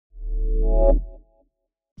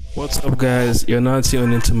What's up, guys? You're now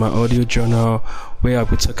tuning into my audio journal where I'll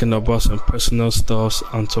be talking about some personal stuffs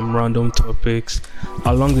and some random topics.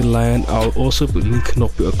 Along the line, I'll also be linking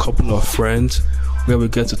up with a couple of friends where we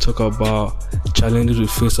get to talk about challenges we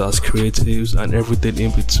face as creatives and everything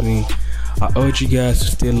in between. I urge you guys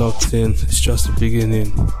to stay locked in. It's just the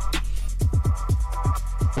beginning.